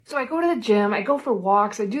So I go to the gym, I go for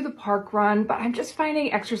walks, I do the park run, but I'm just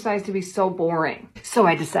finding exercise to be so boring. So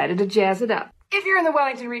I decided to jazz it up. If you're in the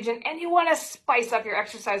Wellington region and you want to spice up your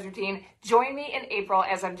exercise routine, join me in April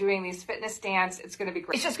as I'm doing these fitness dance. It's going to be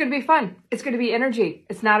great. It's just going to be fun. It's going to be energy.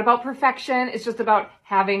 It's not about perfection. It's just about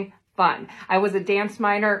having fun. I was a dance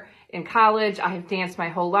minor in college. I have danced my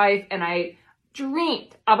whole life and I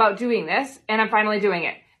dreamed about doing this and I'm finally doing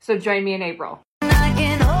it. So join me in April.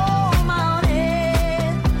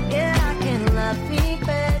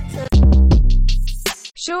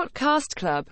 Short Cast Club.